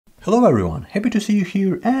Hello everyone, happy to see you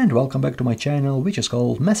here and welcome back to my channel, which is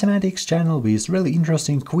called Mathematics channel with really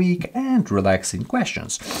interesting, quick and relaxing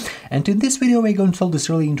questions. And in this video we're going to solve this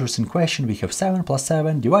really interesting question. We have 7 plus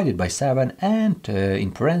 7 divided by 7 and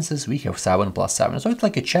in parentheses we have 7 plus 7. So it's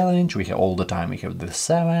like a challenge. We have all the time, we have the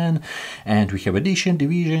 7 and we have addition,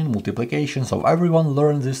 division, multiplication. So everyone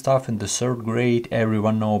learned this stuff in the 3rd grade.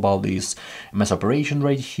 Everyone know about this math operation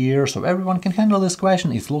right here. So everyone can handle this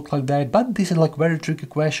question. It looks like that, but this is like very tricky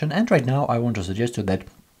question. And right now I want to suggest you that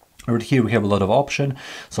right here we have a lot of options,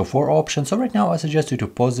 so 4 options. So right now I suggest you to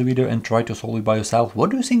pause the video and try to solve it by yourself. What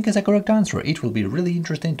do you think is a correct answer? It will be really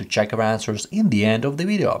interesting to check our answers in the end of the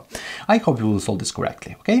video. I hope you will solve this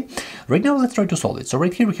correctly, okay? Right now let's try to solve it. So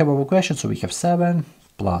right here we have our question. So we have 7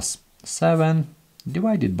 plus 7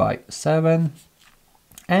 divided by 7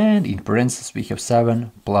 and in parentheses we have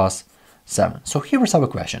 7 plus 7. So here is our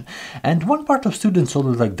question, and one part of students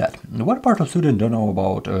solve it like that. One part of students don't know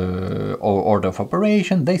about order of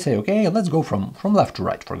operation. They say, okay, let's go from left to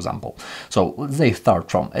right, for example. So they start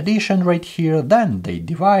from addition right here, then they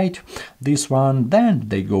divide this one, then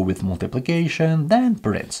they go with multiplication, then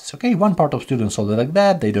parentheses. Okay, one part of students solve it like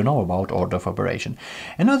that. They don't know about order of operation.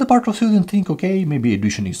 Another part of students think, okay, maybe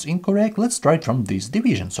addition is incorrect. Let's try it from this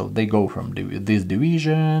division. So they go from this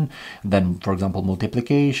division, then for example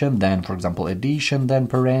multiplication, then for example addition, then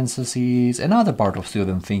parentheses. Another part of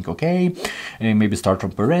students think, okay, maybe start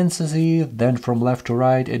from parentheses, then from left to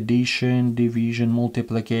right, addition, division,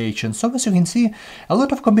 multiplication. So as you can see, a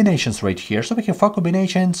lot of combinations right here. So we have 4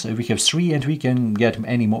 combinations, we have 3, and we can get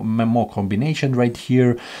any more combination right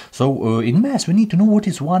here. So in math we need to know what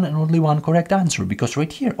is one and only one correct answer, because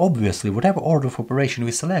right here obviously whatever order of operation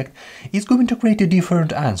we select is going to create a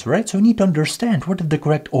different answer, right? So we need to understand what is the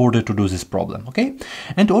correct order to do this problem, okay?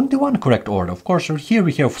 And only one correct order. Of course, here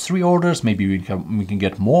we have 3 orders. Maybe we can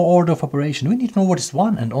get more order of operation. We need to know what is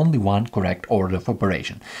one and only one correct order of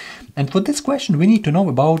operation. And for this question, we need to know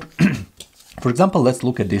about for example, let's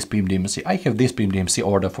look at this PIMDMC. I have this PIMDMC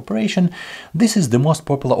order of operation. This is the most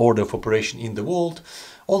popular order of operation in the world.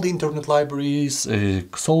 All the internet libraries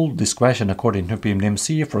solve this question according to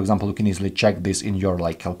PIMDMC. For example, you can easily check this in your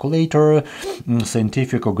calculator,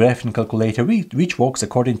 scientific or graphing calculator, which works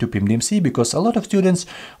according to PIMDMC, because a lot of students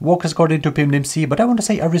work according to PIMDMC. But I want to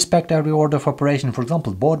say I respect every order of operation, for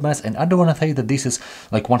example, board math, and I don't want to say that this is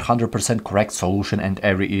like 100% correct solution and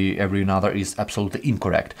every another is absolutely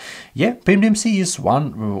incorrect. Yeah, PIMDMC is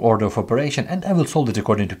one order of operation, and I will solve it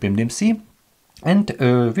according to PIMDMC. And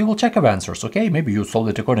we will check our answers, okay? Maybe you solved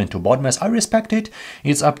it according to board math. I respect it.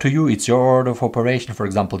 It's up to you. It's your order of operation. For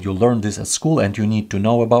example, you learned this at school and you need to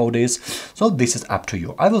know about this. So this is up to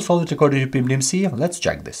you. I will solve it according to PIMDMC. Let's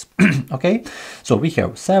check this, okay? So we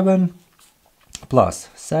have 7 plus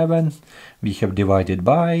 7. We have divided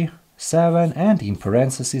by 7 and in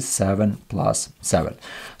parentheses 7 plus 7.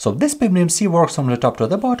 So this PIMDMC works from the top to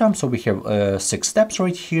the bottom. So we have 6 steps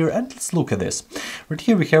right here, and let's look at this. Right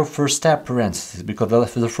here we have first step parentheses, because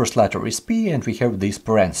the first letter is P and we have these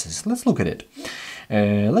parentheses. Let's look at it.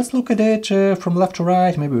 Let's look at it from left to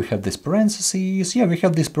right. Maybe we have these parentheses. Yeah, we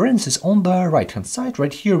have these parentheses on the right hand side.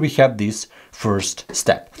 Right here we have this first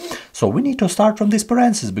step. So we need to start from these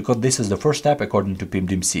parentheses, because this is the first step according to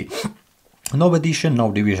PIMDMC. No addition,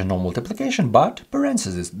 no division, no multiplication, but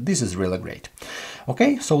parentheses. This is really great.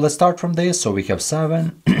 Okay, so let's start from this. So we have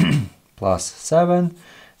 7 plus 7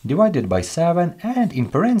 divided by 7, and in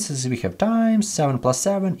parentheses we have times 7 plus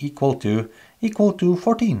 7 equal to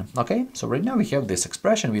 14. Okay, so right now we have this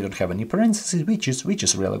expression. We don't have any parentheses, which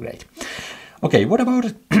is really great. Okay, what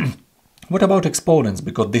about what about exponents?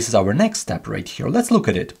 Because this is our next step right here. Let's look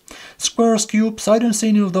at it. Squares, cubes, I don't see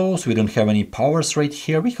any of those. We don't have any powers right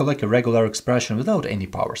here. We have like a regular expression without any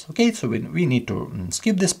powers. Okay, so we need to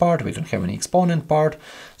skip this part. We don't have any exponent part.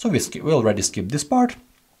 So we already skipped this part.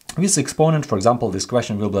 With exponent, for example, this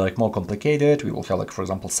question will be like more complicated. We will have like, for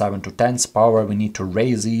example, 7 to 10th power. We need to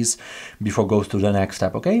raise these before goes to the next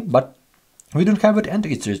step, okay? But we don't have it, and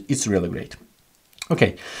it's really great.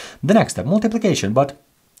 Okay, the next step, multiplication, but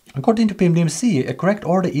according to PIMDMC, a correct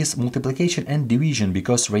order is multiplication and division,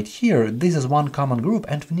 because right here, this is one common group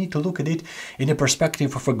and we need to look at it in a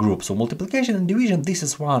perspective of a group. So multiplication and division, this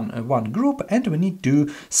is one group, and we need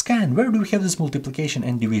to scan where do we have this multiplication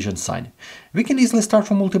and division sign. We can easily start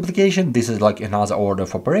from multiplication. This is like another order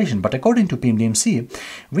of operation, but according to PIMDMC,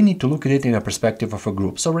 we need to look at it in a perspective of a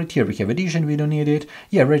group. So right here we have addition, we don't need it.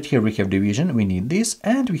 Yeah, right here we have division, we need this,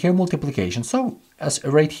 and we have multiplication. So as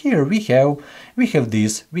right here we have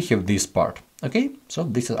this part. Okay, so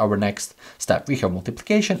this is our next step. We have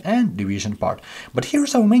multiplication and division part. But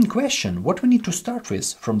here's our main question. What we need to start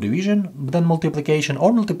with? From division, then multiplication,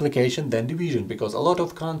 or multiplication, then division? Because a lot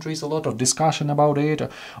of countries, a lot of discussion about it.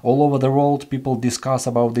 All over the world, people discuss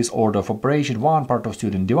about this order of operation. One part of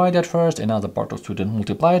student divide at first, another part of student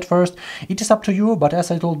multiply at first. It is up to you, but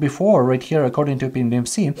as I told before, right here, according to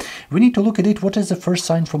PMDMC, we need to look at it. What is the first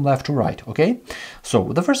sign from left to right? Okay,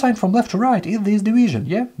 so the first sign from left to right is this division.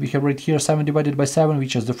 Yeah, we have right here 7 divided by 7,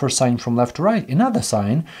 which is the first sign from left to right. Another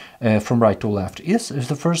sign from right to left is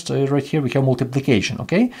the first, right here we have multiplication.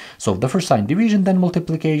 Okay, so the first sign division, then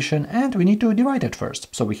multiplication, and we need to divide it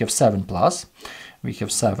first. So we have 7 plus,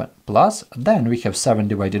 then we have 7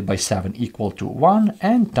 divided by 7 equal to 1,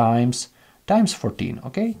 and times 14.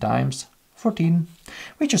 Okay, times 14,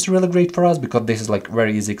 which is really great for us because this is like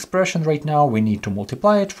very easy expression right now. We need to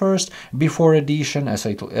multiply it first before addition, as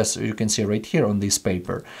you can see right here on this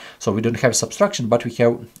paper. So we don't have subtraction, but we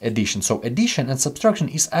have addition. So addition and subtraction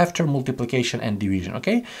is after multiplication and division.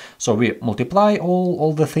 Okay, so we multiply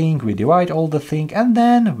all the thing, we divide all the thing, and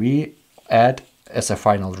then we add as a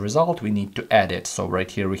final result. We need to add it. So right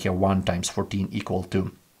here we have 1 times 14 equal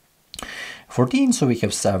to 14. So we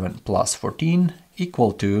have 7 plus 14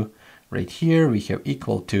 equal to, right here we have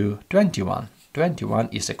equal to 21. 21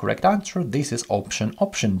 is the correct answer. This is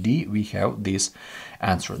option D. We have this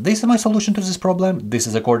answer. This is my solution to this problem. This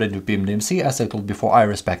is according to PMDMC. As I told before, I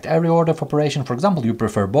respect every order of operation. For example, you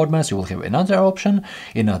prefer BODMAS, you will have another option,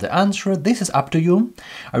 another answer. This is up to you.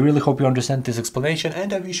 I really hope you understand this explanation,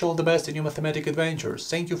 and I wish you all the best in your mathematical adventures.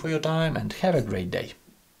 Thank you for your time and have a great day.